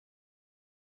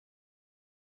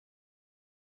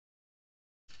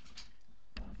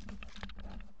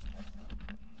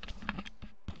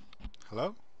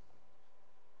Hello?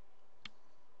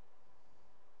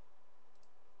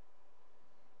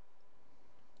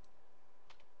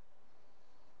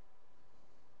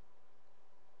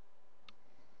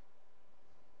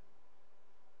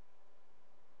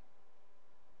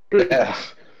 Yeah.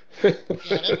 Yeah,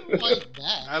 never mind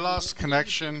that. I lost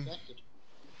connection.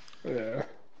 Yeah.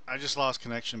 I just lost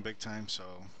connection big time, so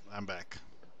I'm back.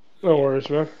 No worries,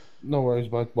 man. No worries,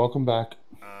 bud. Welcome back.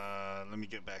 Let me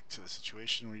get back to the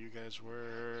situation where you guys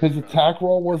were. His attack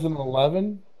roll was an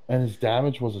 11, and his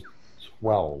damage was a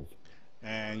 12.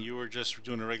 And you were just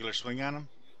doing a regular swing on him?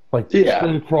 Like, Yeah.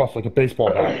 straight across, like a baseball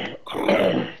bat.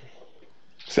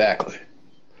 Exactly.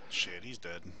 Shit, he's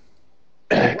dead.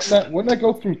 Wouldn't that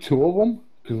go through two of them?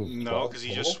 No, because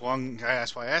he just swung.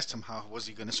 That's why I asked him how was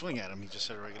he going to swing at him. He just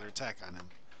said a regular attack on him.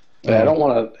 Yeah, I don't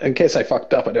want to, in case I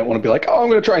fucked up, I didn't want to be like, oh, I'm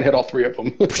going to try and hit all three of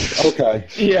them. Okay.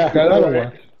 Yeah, that'll right.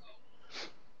 work.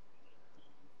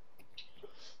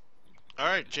 All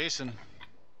right, Jason.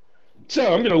 So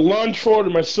I'm going to lunge forward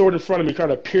with my sword in front of me, trying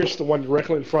to pierce the one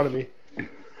directly in front of me.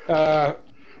 Hack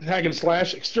and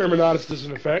slash. Exterminatus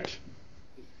doesn't affect.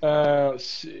 Let's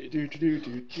see.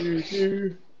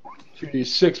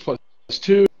 2d6 plus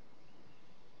 2.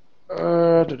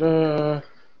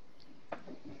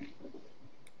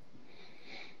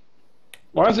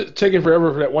 Why is it taking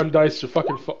forever for that one dice to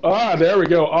fucking fall? Ah, there we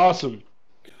go. Awesome.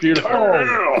 Beautiful.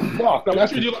 Oh, fuck. Now,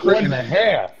 That's once we a do crit one- and a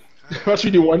half. Once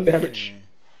we do 1 damage.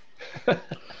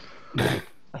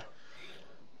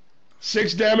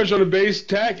 6 damage on the base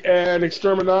attack and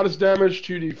Exterminatus damage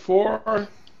 2d4.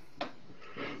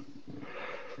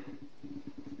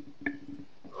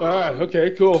 Alright,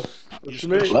 okay, cool. You That's for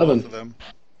me. squished 11. both of them.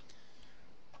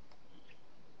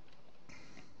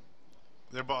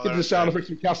 They're both. Get the sound effects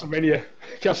from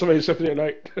Castlevania Symphony at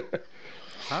Night.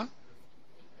 Huh?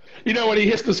 You know when he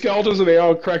hits the skeletons and they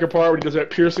all crack apart when he does that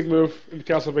piercing move in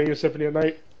Castlevania Symphony at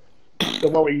Night? The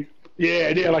one where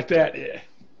yeah, like that, yeah.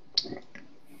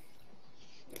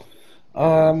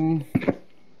 I'm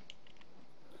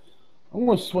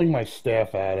going to swing my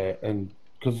staff at it, and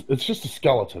because it's just a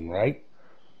skeleton, right?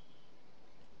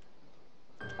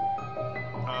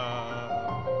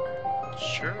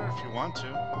 Sure, if you want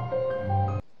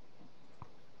to.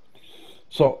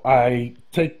 So I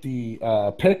take the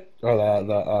pick or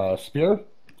the spear,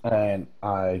 and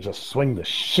I just swing the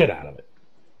shit out of it,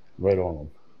 right on him.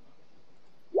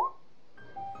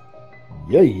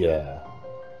 Yeah.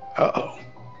 Uh-oh.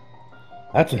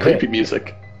 That's a Creepy hit.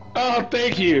 music. Oh,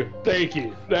 thank you. Thank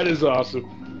you. That is awesome.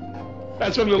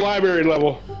 That's from the library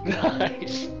level.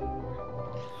 Nice.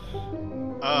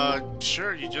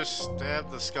 Sure, you just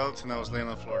stabbed the skeleton that was laying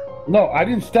on the floor. No, I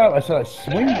didn't stab. I said I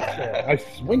swing it. I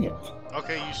swing it.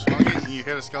 Okay, you swung it and you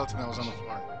hit a skeleton that was on the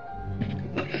floor.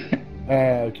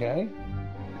 Okay.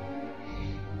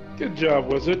 Good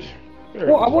job, Wizard.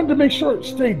 Well, I wanted to make sure it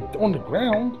stayed on the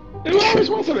ground. It always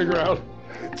was on the ground.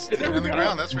 It's It never on the got ground,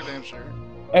 up. that's for damn sure.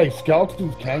 Hey,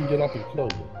 skeletons can get up and kill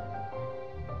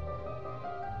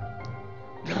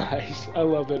you. Nice. I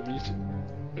love that music.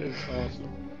 It's awesome.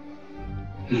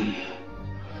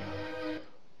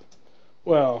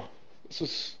 Well, this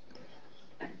is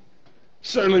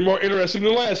certainly more interesting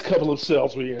than the last couple of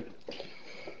cells we in.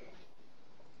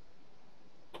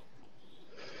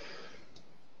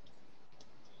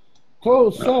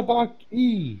 Close, Selbach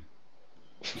E.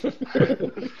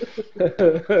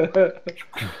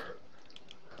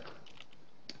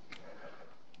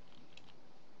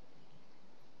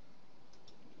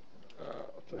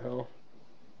 What the hell?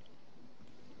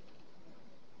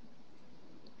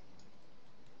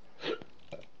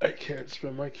 I can't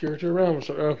spin my character around.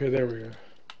 So, okay, there we go.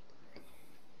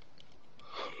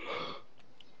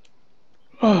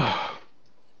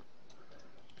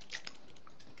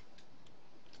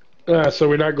 So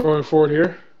we're not going forward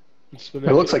here? It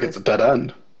looks like it's a dead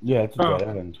end. Yeah, it's a Oh.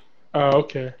 dead end. Oh,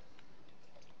 okay.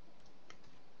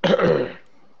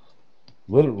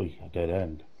 Literally a dead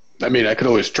end. I mean, I could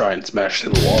always try and smash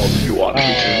through the walls if you want me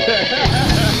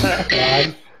to.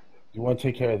 Guys, you want to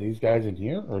take care of these guys in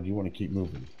here, or do you want to keep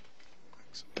moving?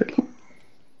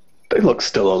 They look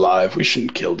still alive. We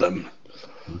shouldn't kill them.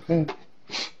 Okay.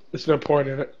 There's no point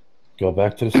in it. Go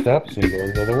back to the steps and go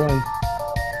the other way.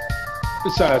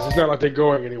 Besides, it's not like they're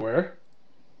going anywhere.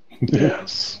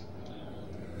 Yes.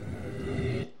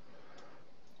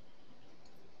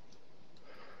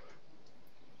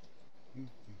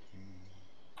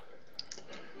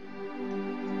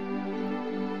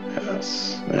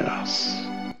 Yes. Yes.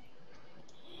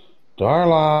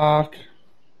 Darlock.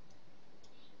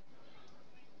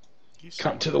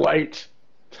 Come to the light.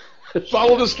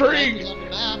 Follow the string. On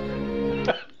the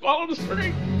map. Follow the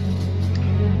string.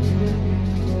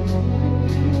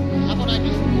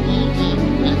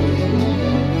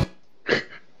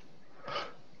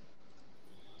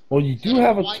 Well, you do So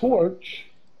have a why- torch.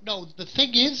 No, the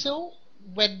thing is though,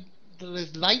 when the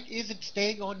light isn't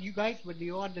staying on you guys when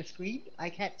you're on the screen, I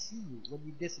can't see you when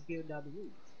you disappear down the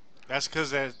room. That's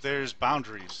because there's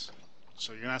boundaries.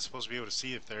 So you're not supposed to be able to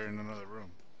see if they're in another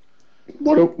room.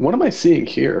 What am I seeing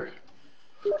here?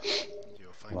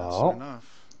 You'll find out Well. soon enough.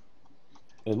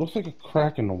 It looks like a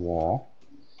crack in the wall.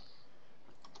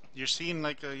 You're seeing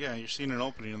you're seeing an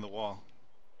opening in the wall.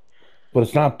 But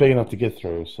it's not big enough to get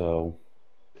through, so...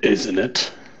 Isn't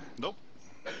it? Nope.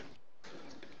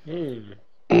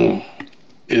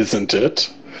 Isn't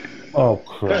it? Oh,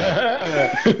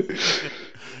 crap.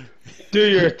 Do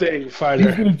your thing, He's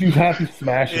fighter. gonna do happy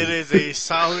smashes. It is a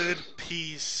solid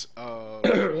piece of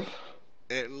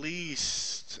at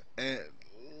least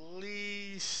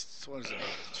what is it?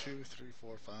 2, 3,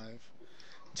 4, 5,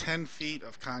 10 feet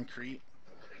of concrete.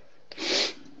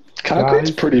 Concrete's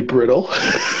Guys. pretty brittle.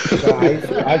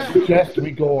 Guys, I suggest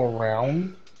we go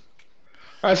around.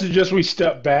 I suggest we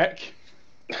step back.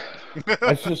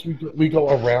 I suggest we go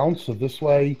around, so this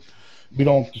way we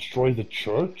don't destroy the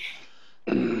church.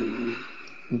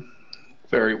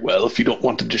 Very well, if you don't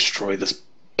want to destroy this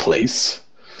place.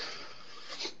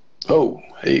 Oh,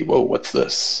 hey, whoa, what's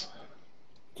this?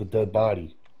 It's a dead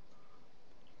body.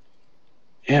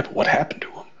 Yeah, but what happened to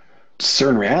him?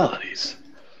 Discern realities.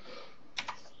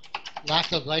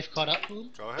 Lack of life caught up to him.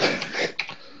 Go ahead.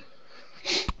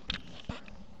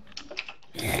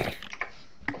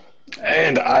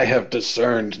 And I have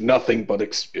discerned nothing but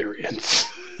experience.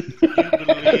 You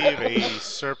believe a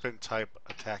serpent type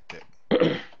attacked it.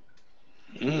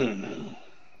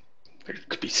 There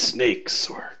could be snakes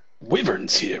or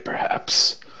wyverns here,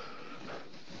 perhaps.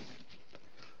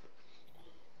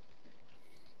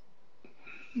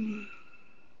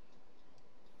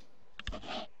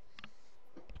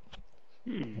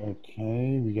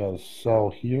 Okay, we got a cell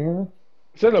here.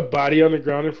 Is that a body on the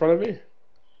ground in front of me?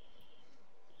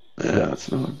 Yeah, that's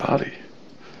another body.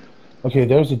 Okay,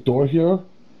 there's a door here.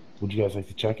 Would you guys like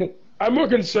to check it? I'm more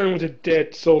concerned with a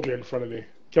dead soldier in front of me.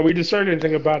 Can we discern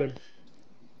anything about him?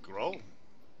 Grow.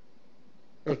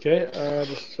 Okay,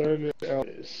 discern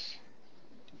realities.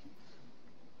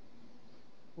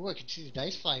 Oh, I can see the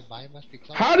dice flying by. It must be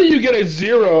close. How do you get a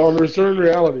 0 on discern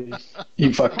realities?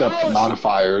 You fucked up the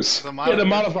modifiers. Yeah, the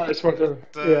modifier is fucked up.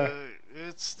 Yeah.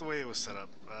 It's the way it was set up.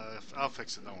 I'll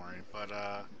fix it, don't worry. But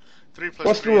 3 plus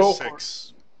What's the 3 roll is for?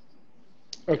 6.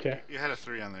 Okay. You had a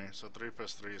 3 on there, so 3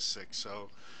 plus 3 is 6. So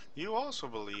you also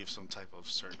believe some type of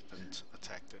serpent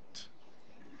attacked it.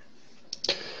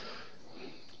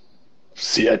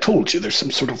 See, I told you there's some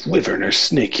sort of wyvern or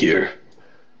snake here.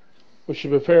 We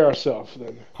should prepare ourselves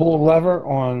then. Pull a lever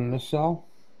on this cell.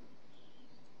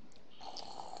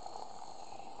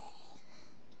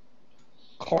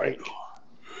 Clank.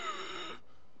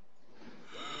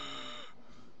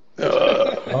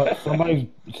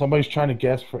 Somebody's trying to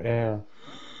gasp for air.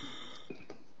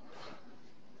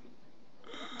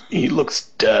 He looks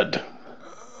dead.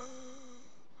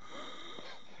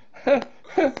 Can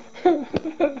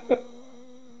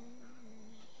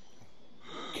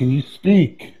you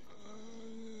speak?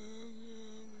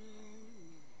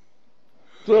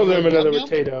 Throw them another Yum, yum?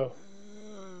 potato.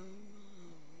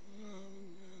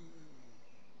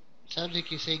 Sounds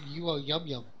like you're saying you are yum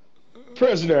yum.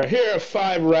 Prisoner, here are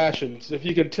 5 rations. If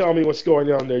you can tell me what's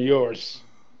going on, they're yours.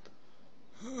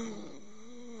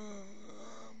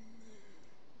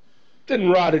 Then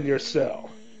rot in your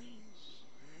cell.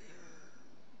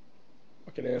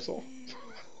 Fucking asshole.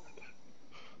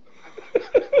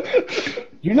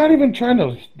 You're not even trying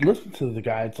to listen to the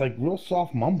guy. It's like real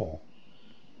soft mumble.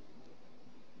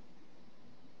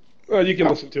 Well, you can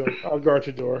listen to him. I'll guard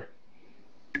your door.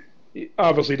 He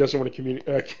obviously doesn't want to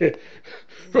communicate.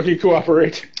 Fucking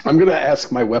cooperate. I'm gonna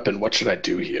ask my weapon, what should I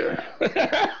do here?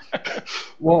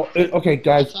 Well, okay,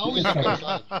 guys. It's always a good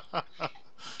sign.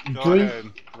 Go Doing- ahead.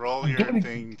 Roll your doing-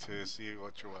 thing to see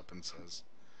what your weapon says.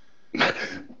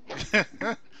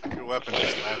 Your weapon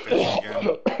just laughed at you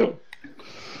again.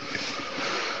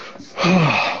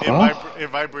 It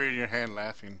vibrated in your hand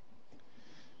laughing.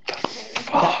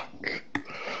 Fuck.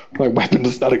 My weapon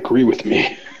does not agree with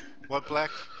me. What, Black?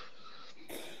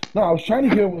 No, I was trying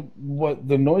to hear what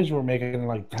the noise were making and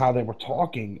like how they were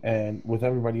talking, and with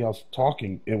everybody else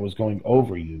talking, it was going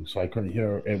over you, so I couldn't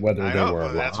hear it, whether I they know, were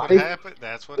but that's what alive. happened.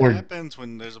 That's what or happens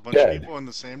when there's a bunch dead. of people in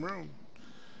the same room.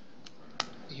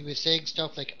 He was saying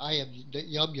stuff like, I am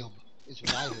yum yum, is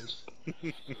what I heard.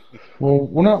 Well,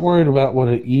 we're not worried about what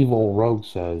an evil rogue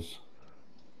says.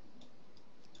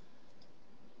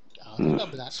 I'll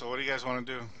remember that. So what do you guys want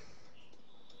to do?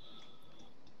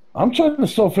 I'm trying to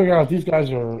still figure out if these guys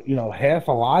are, half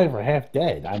alive or half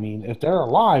dead. I mean, if they're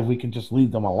alive, we can just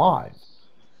leave them alive.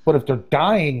 But if they're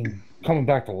dying and coming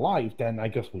back to life, then I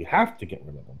guess we have to get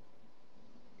rid of them.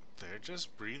 They're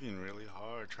just breathing really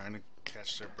hard, trying to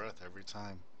catch their breath every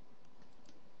time.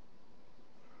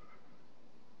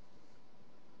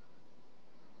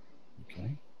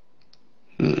 Okay.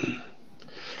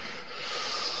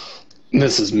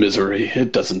 This is misery.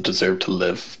 It doesn't deserve to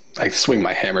live. I swing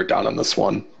my hammer down on this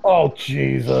one. Oh,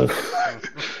 Jesus.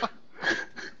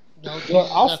 No, Well,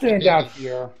 I'll Jesus, stand out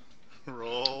here.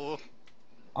 Roll.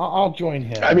 I'll join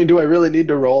him. I mean, do I really need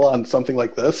to roll on something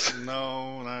like this?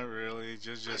 No, not really.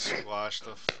 Just squash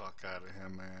the fuck out of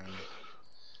him,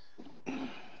 man.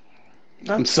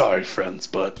 I'm sorry, friends,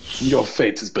 but your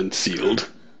fate has been sealed.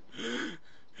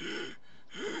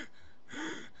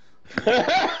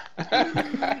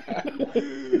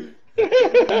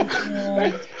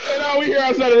 And all we hear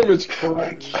outside of him is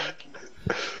crunch.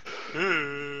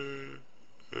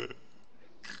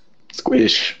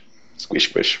 Squish. Squish,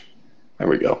 squish. There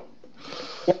we go.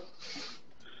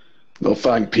 They'll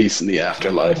find peace in the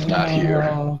afterlife, not here.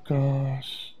 Oh,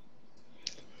 gosh.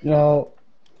 You know...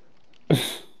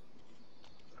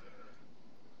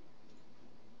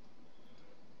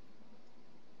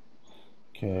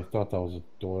 Okay, I thought that was a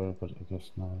door, but I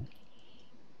guess not.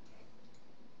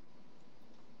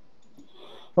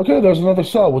 Okay, there's another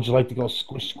cell. Would you like to go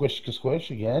squish, squish, squish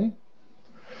again?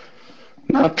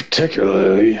 Not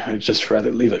particularly. I'd just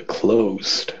rather leave it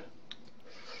closed.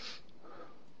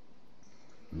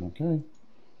 Okay.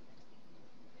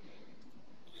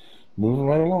 Moving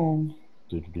right along.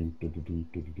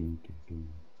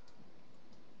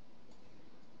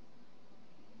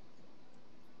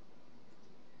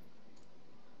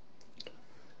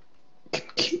 I can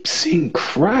keep seeing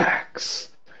cracks.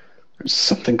 There's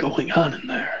something going on in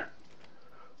there.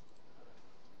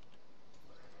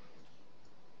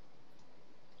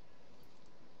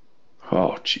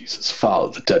 Oh, Jesus. Follow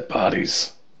the dead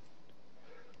bodies.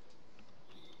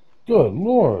 Good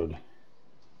Lord.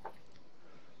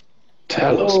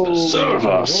 Talos, preserve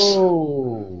us.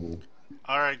 Whoa.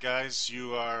 Alright, guys,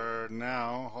 you are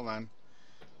now. Hold on.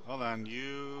 Hold on.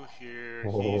 You here.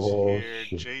 He's Oh, here.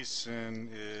 shit. Jason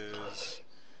is.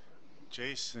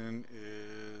 Jason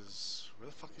is. Where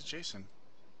the fuck is Jason?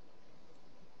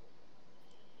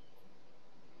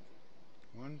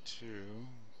 1, 2.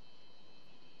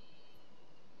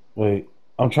 Wait,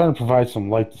 I'm trying to provide some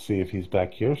light to see if he's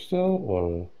back here still,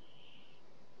 or...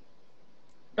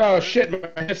 Oh shit,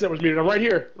 my headset was muted. I'm right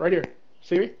here. Right here.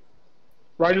 See me?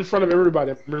 Right in front of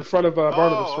everybody. I'm in front of Barnabas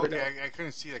Oh, right okay. now. I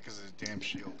couldn't see that because of the damn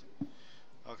shield.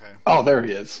 Okay. Oh, there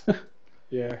he is.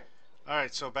 Yeah.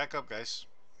 Alright, so back up, guys.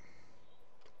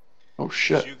 Oh,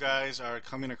 shit. You guys are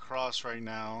coming across right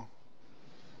now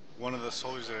one of the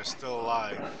soldiers that are still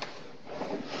alive.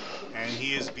 And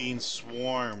he is being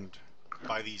swarmed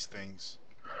by these things.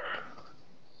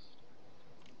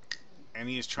 And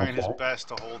he is trying his Okay. best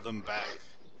to hold them back.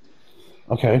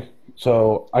 Okay,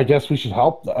 so I guess we should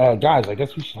help... guys, I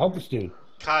guess we should help this dude.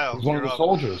 Kyle, He's one of you're the up.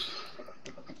 soldiers.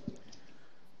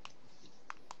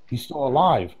 He's still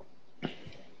alive.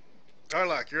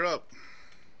 Darlock, you're up.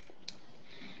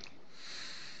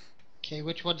 Okay,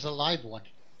 which one's the live one?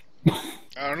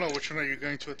 I don't know, which one are you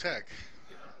going to attack?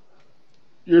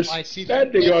 You're I see the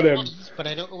standing dead on him. bodies, but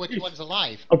I don't know which one's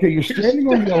alive. Okay, you're standing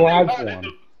on the alive one.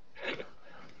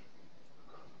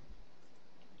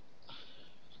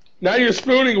 Now you're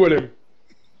spooning with him.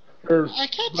 Or I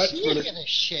can't butt see any spooning. of this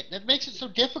shit. That makes it so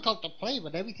difficult to play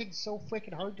when everything's so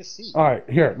freaking hard to see. Alright,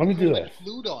 here, let me do Too this. much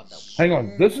fluid on them. Hang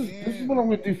on, this is what I'm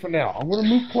going to do for now. I'm going to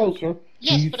move closer.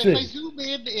 Yes, you but see. if I zoom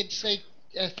in, it's like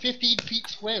 15 feet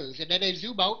squares, and then I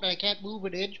zoom out and I can't move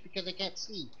an inch because I can't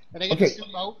see. And I get Okay. to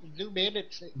zoom out and zoom in,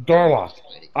 it's like... Darlock,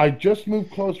 I just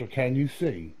moved closer. Can you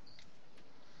see?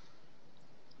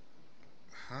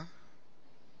 Huh?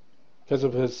 Because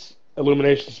of his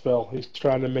illumination spell, he's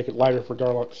trying to make it lighter for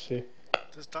Darlock to see.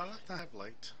 Does Darlock not have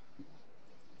light?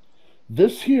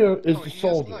 This here is Oh, the he has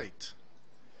soldier. light.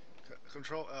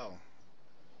 Control L.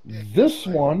 Yeah, he This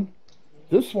has light.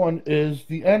 this one is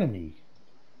the enemy.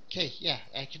 Okay, yeah,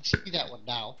 I can see that one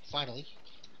now, finally.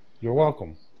 You're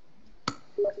welcome.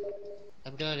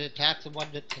 I'm going to attack the one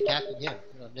that's attacking him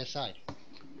on this side.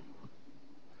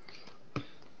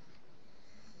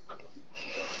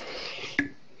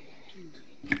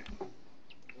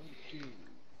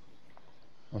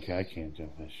 Okay, I can't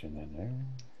jump that shit in there.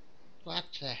 What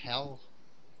the hell?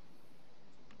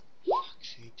 Fuck,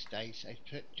 6 dice. I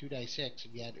put 2 dice 6,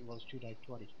 and yet it was 2 dice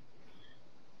 20.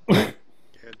 Yeah,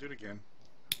 do it again.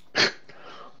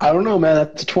 I don't know, man.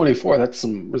 That's a 24. That's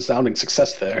some resounding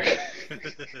success there.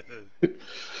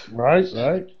 Right, 7.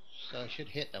 right. So I should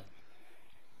hit them.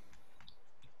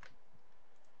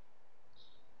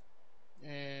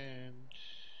 And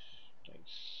dice.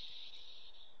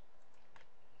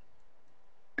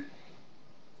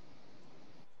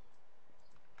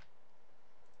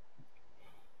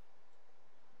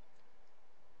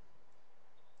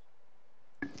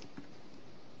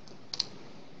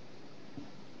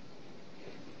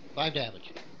 Five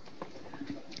damage.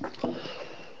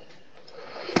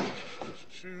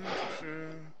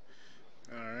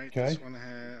 Alright, Okay. this one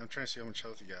had. I'm trying to see how much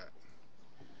health you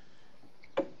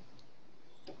got.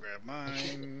 Grab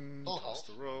mine. Full Toss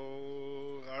the health.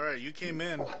 roll. Alright, you came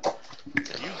in.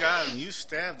 You got him. You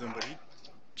stabbed him, but he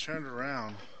turned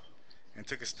around and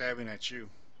took a stabbing at you.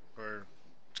 Or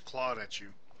clawed at you.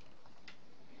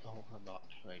 Oh, I'm not.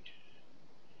 Right.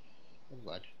 I'm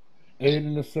glad. Aid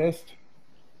and assist.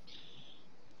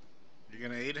 You're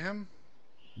gonna aid him?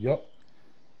 Yep.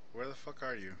 Where the fuck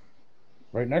are you?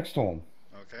 Right next to him.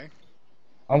 Okay.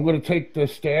 I'm gonna take the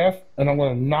staff and I'm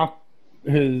gonna knock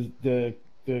the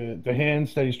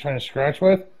hands that he's trying to scratch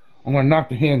with. I'm gonna knock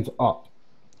the hands up.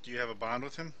 Do you have a bond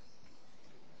with him?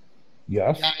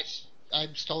 Yes. Yeah, I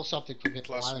stole something from him.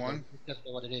 Plus a while ago. one? He doesn't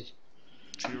know what it is.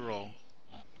 To your roll.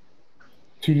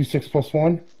 2d6 plus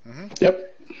 1. Mm-hmm.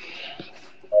 Yep.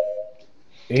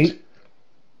 8.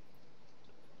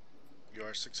 You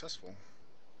are successful.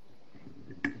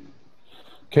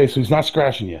 Okay, so he's not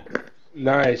scratching you.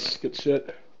 Nice. Good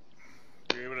shit.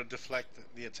 You're able to deflect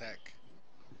the attack.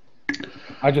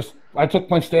 I took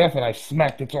my staff and I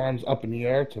smacked its arms up in the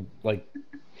air to like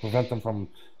prevent them from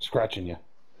scratching you.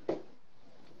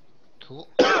 Cool.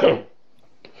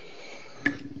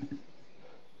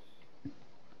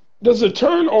 Does the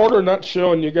turn order not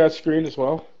show on your guys' screen as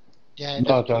well? Yeah, it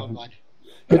No, it doesn't show doesn't. much.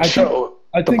 It show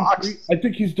I the think box. I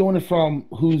think he's doing it from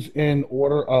who's in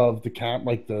order of the count,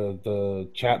 like the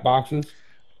chat boxes.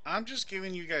 I'm just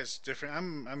giving you guys different.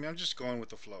 I'm just going with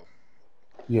the flow.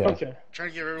 Yeah. Okay. Trying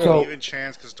to give everyone So- an even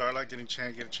chance because Darlight didn't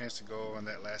get a chance to go on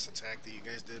that last attack that you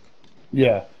guys did.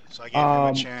 Yeah. So I gave him a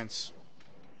Um, chance.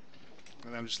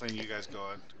 And I'm just letting you guys go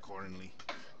accordingly.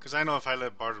 Because I know if I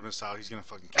let Bartimus out, he's going to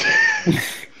fucking kill me.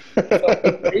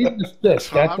 Aid and assist.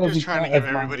 So That I'm doesn't just trying to count give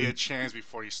as my- everybody a chance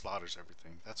before he slaughters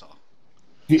everything. That's all.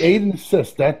 The aid and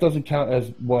assist, that doesn't count as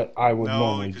what I would No,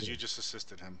 normally because do. you just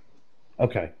assisted him.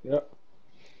 Okay. Yep.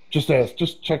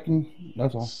 Just checking.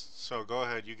 That's all. So go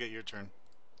ahead, you get your turn.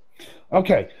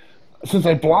 Okay. Since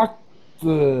I blocked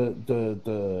the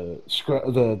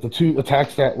two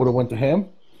attacks that would have went to him,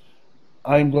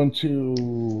 I'm going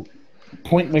to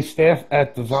point my staff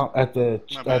at the My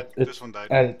bad. at This one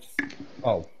died. at its.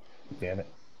 Oh, damn it!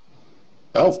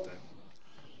 Oh,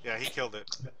 Yeah, he killed it.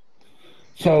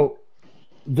 So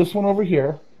this one over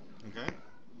here, Okay.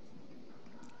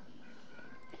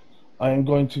 I am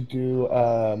going to do.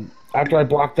 After I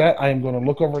block that, I am going to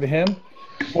look over to him,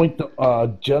 point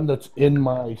the gem that's in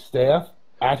my staff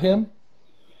at him,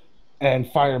 and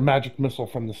fire magic missile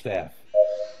from the staff.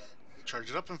 Charge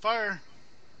it up and fire.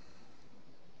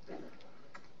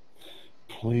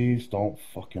 Please don't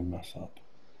fucking mess up.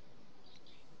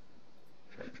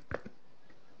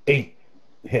 8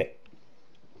 hit.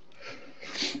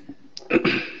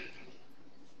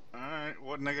 Alright,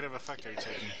 what negative effect are you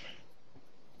taking?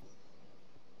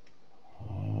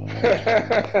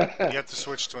 You have to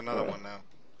switch to another one now.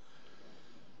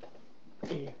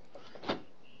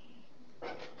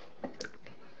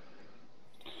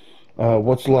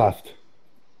 What's left?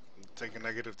 Take a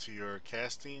negative to your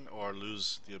casting or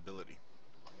lose the ability.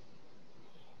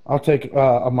 I'll take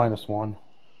a -1.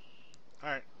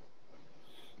 Alright.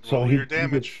 So Roll your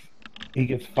damage. He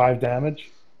gets 5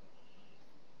 damage.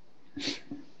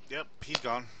 Yep, he's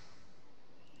gone.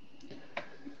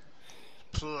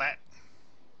 Plat.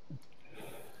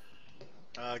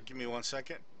 Give me 1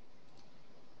 second.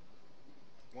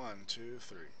 1, 2,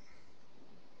 3.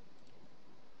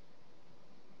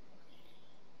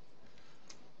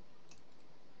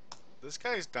 This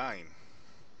guy's dying.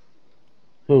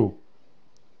 Who?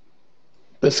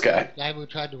 this guy. Guy we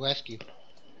tried to rescue.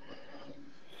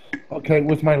 Okay,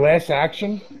 with my last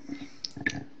action,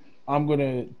 I'm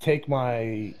gonna take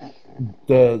my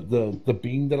the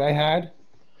beam that I had,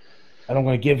 and I'm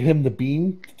gonna give him the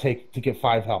beam to get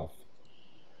 5 health.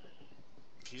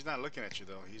 He's not looking at you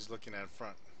though. He's looking at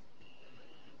front.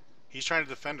 He's trying to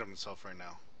defend himself right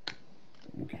now.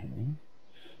 Okay.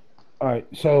 All right.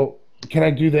 So can I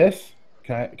do this?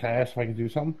 Can I ask if I can do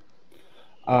something?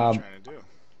 What are you trying to do?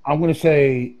 I'm gonna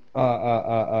say,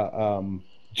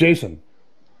 Jason.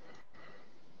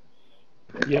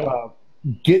 Yeah.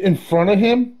 get in front of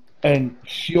him and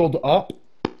shield up,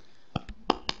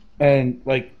 and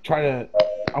like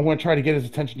I want to try to get his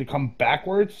attention to come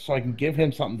backwards so I can give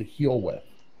him something to heal with.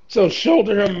 So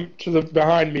shoulder him to the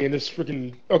behind me and this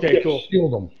freaking. Okay, Yeah, cool.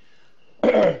 Shield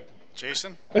him.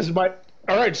 Jason? This is my.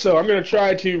 All right, so I'm gonna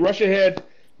try to rush ahead,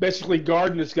 basically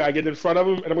guarding this guy, get in front of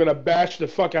him, and I'm gonna bash the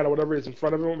fuck out of whatever is in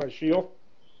front of him with my shield.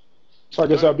 So I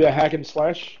guess that'll be a hack and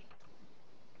slash.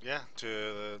 Yeah, to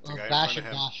the guy in Bash front and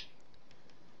of him. dash.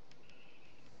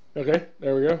 Okay,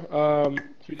 there we go.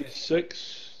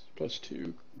 3d6 plus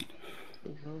 2.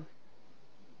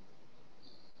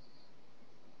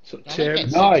 So I like 10.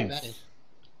 that Nice. better.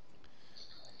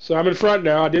 So I'm in front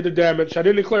now. I did the damage. I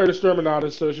didn't declare the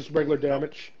Exterminatus, so it's just regular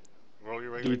damage. Roll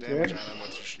your regular D10. damage on him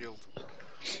with your shield.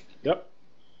 Yep.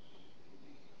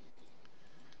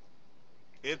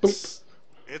 Its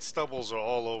stubbles are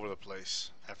all over the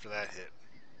place after that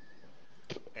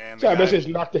hit. And So I the basically guy,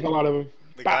 just knocked the hell out of him.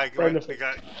 the Bah, guy, right in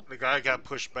the the guy got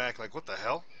pushed back. Like, what the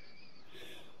hell?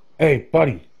 Hey,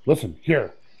 buddy, listen,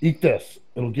 here, eat this.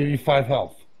 It'll give you 5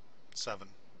 health. 7.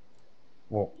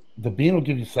 Well, the bean will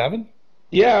give you 7?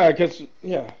 Yeah, because,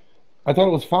 yeah. I thought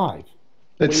it was 5.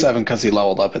 It's 7 because he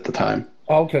leveled up at the time.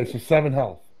 Oh, okay, so 7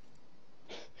 health.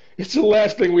 It's the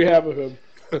last thing we have of him.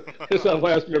 It's our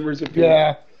last memories of him.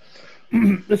 Yeah.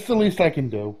 It's the least I can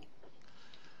do.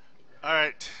 All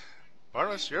right,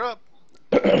 Barnabas, you're up.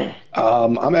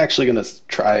 I'm actually going to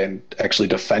try and actually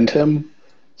defend him.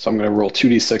 So I'm going to roll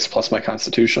 2d6 plus my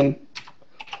constitution.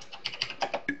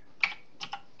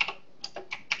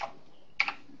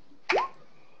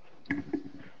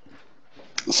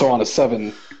 So on a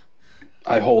 7,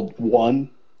 I hold 1,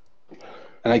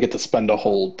 and I get to spend a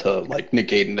hold to like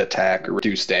negate an attack or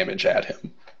reduce damage at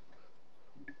him.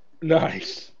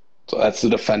 Nice. So that's the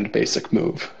defend basic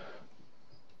move.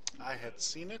 I had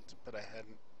seen it, but I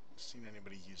hadn't seen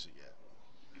anybody use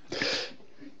it yet.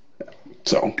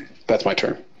 So that's my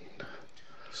turn.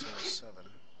 So 7.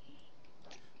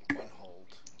 1 hold.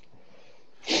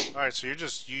 All right, so you're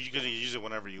gonna use it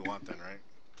whenever you want, then, right?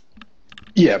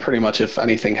 Yeah, pretty much. If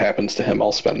anything happens to him,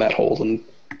 I'll spend that hold and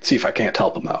see if I can't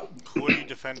help him out. Who are you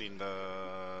defending?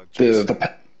 The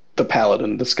The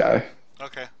paladin, this guy.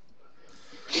 Okay.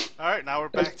 All right, now we're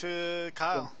back to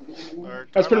Kyle. Or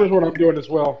That's pretty much Darla. what I'm doing as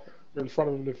well. In front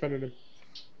of him, defending him.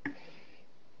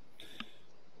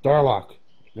 Darlock.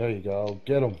 There you go.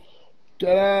 Get him.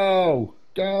 Get him.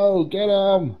 Go. Get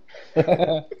him.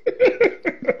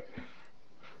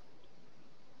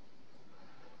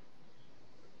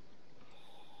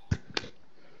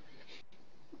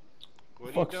 What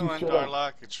are Fuck you some doing, shit up.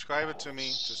 Darlock? Describe it to me.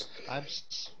 Just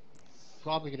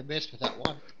Probably gonna miss with that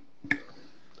one.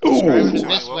 describe it Just to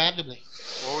me. miss What randomly.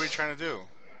 were you trying to do?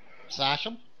 Slash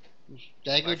him.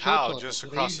 Dagger Like choke how? on him, Just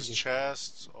with across his easy.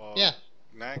 chest or Yeah.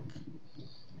 neck?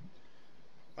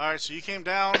 All right, so you came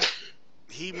down.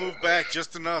 He moved back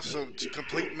just enough, so to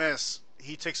complete miss.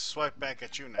 He takes a swipe back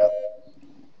at you now.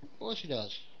 Of course he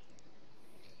does.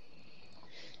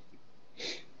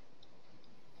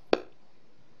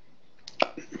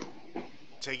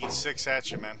 Taking 6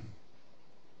 at you, man.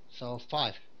 So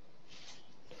 5.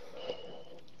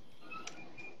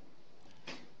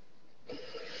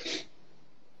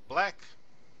 Black.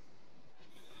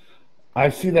 I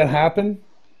see that happen.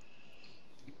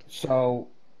 So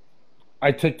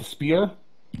I take the spear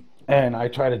and I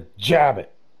try to jab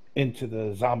it into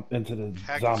the Hack and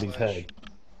zombie's slash. head.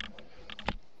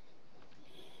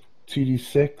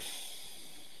 2d6.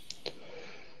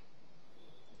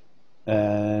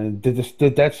 And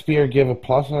did that spear give a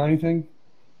plus or anything?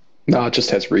 No, it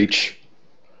just has reach.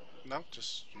 No,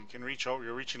 just you can reach over.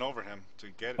 You're reaching over him to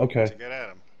get Okay. to get at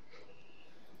him.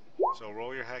 So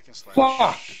roll your hack and slash.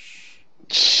 Fuck!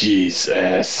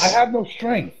 Jesus. I have no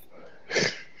strength.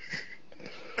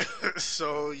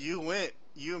 So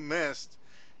you missed.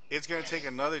 It's gonna take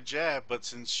another jab, but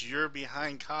since you're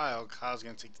behind Kyle, Kyle's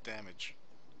gonna take the damage.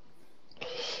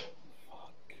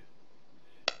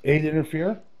 8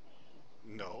 interfere?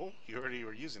 No, you already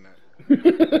were using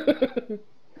that.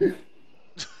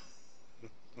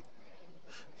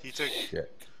 He took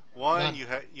Shit. 1. None.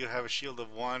 You have a shield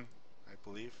of 1, I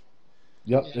believe.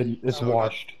 Yep, Yeah. it's So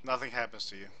washed. Nothing happens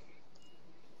to you.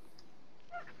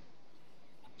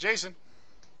 Jason.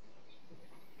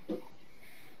 Your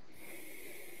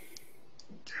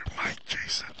mic,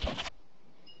 Jason.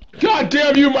 God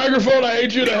damn you, microphone! I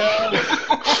hate you to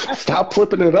hell. Stop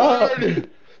flipping it up.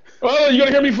 Well, you're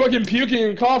gonna hear me fucking puking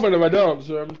and coughing if I don't,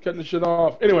 so I'm cutting the shit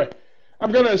off. Anyway,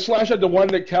 I'm gonna slash at the one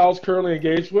that Cal's currently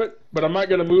engaged with, but I'm not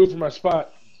gonna move from my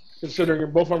spot, considering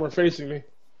both of them are facing me,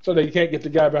 so they can't get the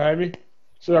guy behind me.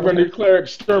 So I'm gonna declare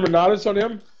Exterminatus on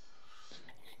him.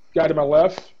 guy to my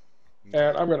left,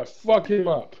 and I'm gonna fuck him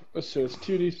up. Let's see, it's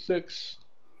 2d6.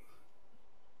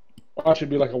 Well, it should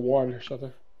be like a 1 or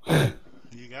something.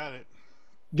 You got it.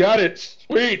 Got it.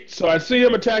 Sweet. So I see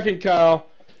him attacking Kyle,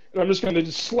 and I'm just gonna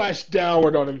just slash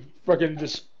downward on him. Fucking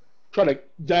just try to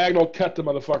diagonal cut the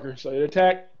motherfucker. So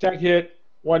attack hit,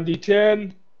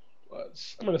 1d10.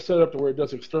 I'm gonna set it up to where it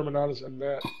does exterminatus and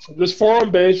that. So just 4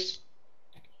 on base,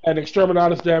 and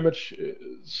exterminatus damage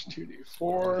is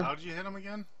 2d4. How did you hit him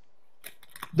again?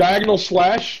 Diagonal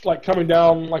slash, like coming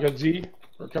down like a Z,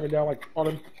 or coming down like on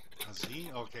him. A Z?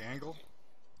 Okay, angle.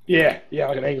 Yeah,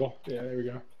 like an angle. Yeah, there we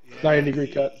go. Yeah, 90-degree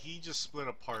cut. He just split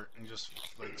apart and just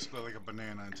like split like a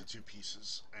banana into 2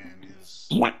 pieces, and his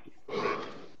red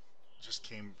just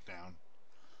came down.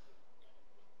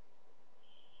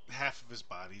 Half of his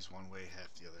body's one way, half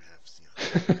the other, half's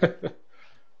the other.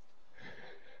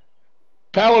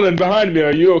 Paladin behind me,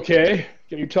 are you okay?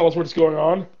 Can you tell us what's going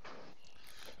on?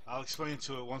 I'll explain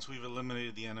to it once we've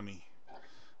eliminated the enemy.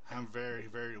 I'm very,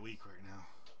 very weak right now.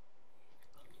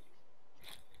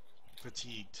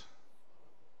 Fatigued.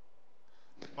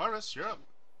 Varus, you're up.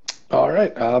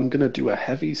 Alright, I'm gonna do a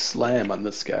heavy slam on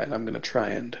this guy, and I'm gonna try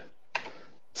and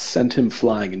send him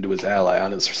flying into his ally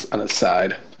on his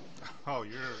side. Oh,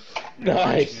 you're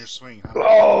Nice. in your swing, huh?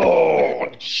 Oh,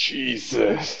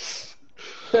 Jesus.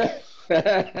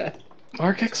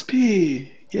 Mark XP.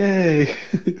 Yay.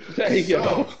 There you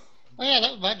go. Oh yeah,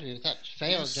 that reminds me. If that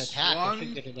failed You attack, I swung,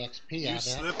 should get an XP You on that.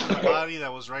 slipped on the body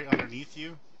that was right underneath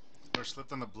you, or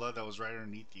slipped on the blood that was right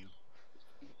underneath you,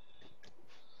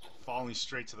 falling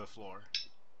straight to the floor.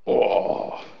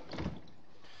 Oh.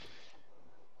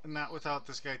 And not without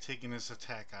this guy taking his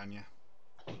attack on you.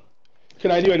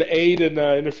 Can I do an aid and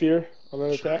interfere on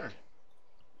that Sure. attack?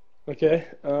 Okay.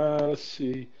 Let's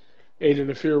see. Aid and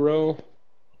interfere roll.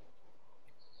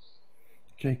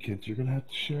 Okay, kids, you're gonna have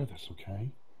to share this, okay?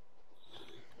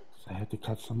 'Cause I had to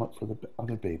cut some up for the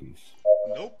other babies.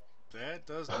 Nope, that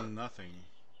does nothing.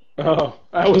 Oh,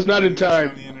 I was not in It's on the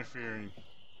time. interfering.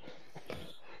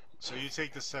 So you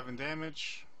take the 7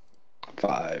 damage,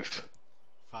 5.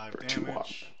 5 For 2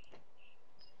 damage.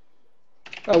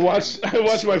 I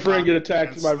watched my friend get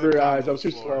attacked in my very slip eyes. down I was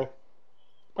too the floor. slow.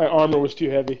 My armor was too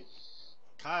heavy.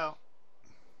 Kyle.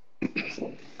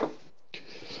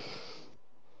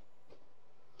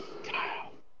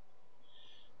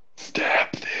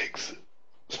 Stab things.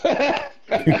 Man,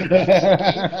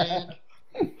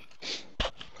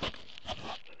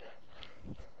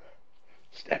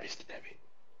 Stabby.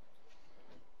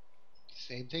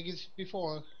 same thing as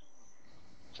before.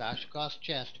 Slash across the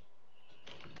chest.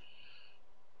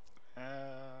 Um,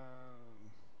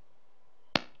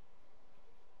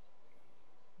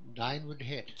 9 would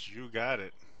hit. you got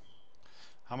it.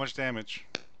 How much damage?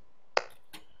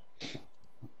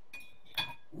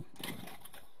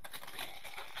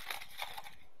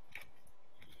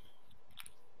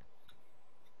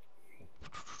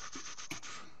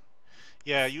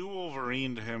 Yeah, you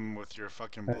Wolverined him with your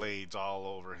fucking blades all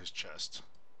over his chest.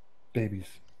 Babies.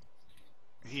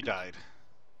 He died.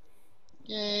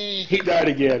 Yay! He died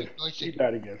again. Rejoicing. He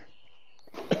died again.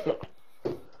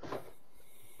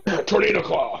 Tornado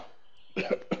claw.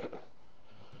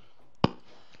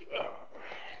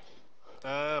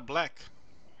 Black.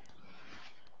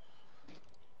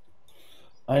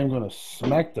 I am gonna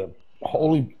smack the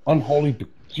unholy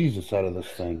Jesus out of this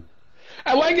thing.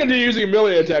 I like that you're using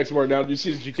melee attacks more now. You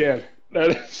see that you can. That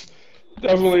is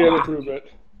definitely an improvement.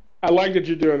 I like that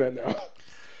you're doing that now.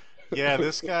 Yeah,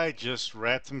 this guy just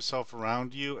wrapped himself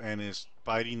around you and is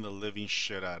biting the living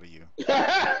shit out of you.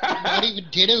 Not even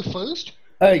dinner first?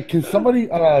 Hey, can somebody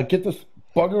get this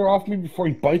bugger off me before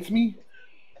he bites me?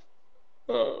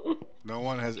 No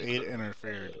one has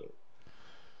interfered.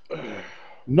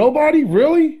 Nobody?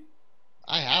 Really?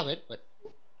 I have it, but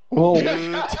Well,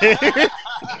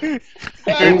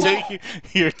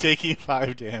 You're taking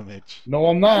 5 damage. No,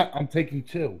 I'm not. I'm taking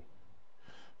 2.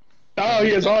 Oh,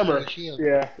 he has armor. Shield.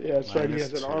 Yeah, that's right. He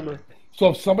Minus has an 2. armor. So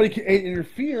if somebody can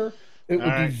interfere, it would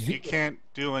Alright, be you 0. can't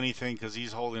do anything because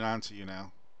he's holding on to you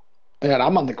now. man,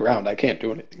 I'm on the ground. I can't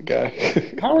do anything,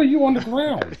 guy. How are you on the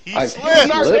ground? He I- He's slipped!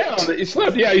 knocked Slipped? down. He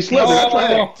slipped. Yeah, he slipped. That's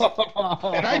right.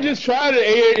 Oh, And I just tried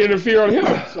to interfere on him,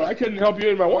 so I couldn't help you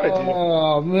in my wanted to.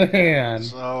 oh man.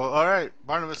 So, alright,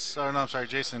 Barnabas, no, I'm sorry,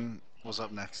 Jason was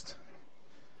up next.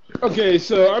 Okay,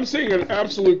 so I'm seeing an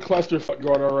absolute clusterfuck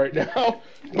going on right now.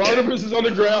 Barnabas is on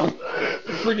the ground,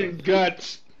 freaking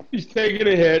guts. He's taking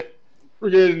a hit.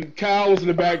 Freaking Kyle is in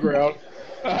the background.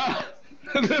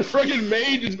 The freaking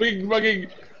mage is being fucking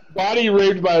body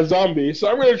raped by a zombie. So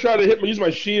I'm gonna try to use my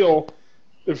shield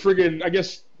to freaking, I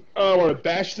guess, I want to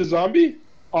bash the zombie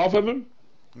off of him.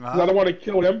 'cause I don't want to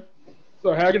kill him.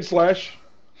 So hack and slash.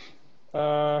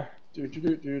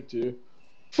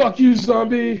 Fuck you,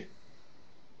 zombie.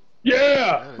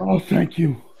 Yeah. Oh, thank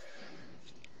you.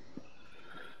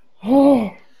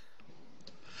 Oh.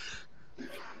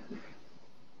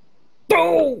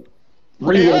 Oh.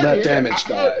 Reroll that damage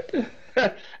die.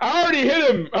 I already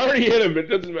hit him. It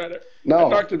doesn't matter. No. I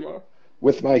knocked him off.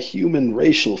 With my human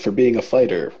racial for being a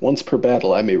fighter, once per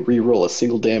battle I may re-roll a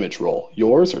single damage roll.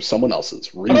 Yours or someone else's.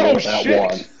 Re-roll that shit.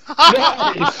 one.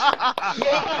 Nice.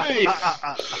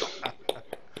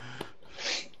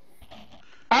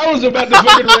 I was about to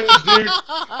fucking rage, dude.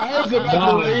 I was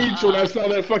about to rage when I saw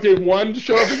that fucking one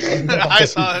show up again. I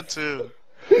saw it too.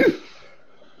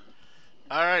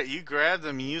 Alright, you grabbed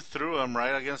him, you threw him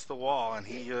right against the wall, and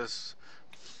he just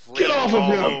flipped off of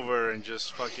all him. over and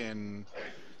just fucking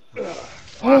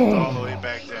flopped all the way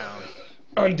back down.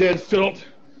 Undead filth.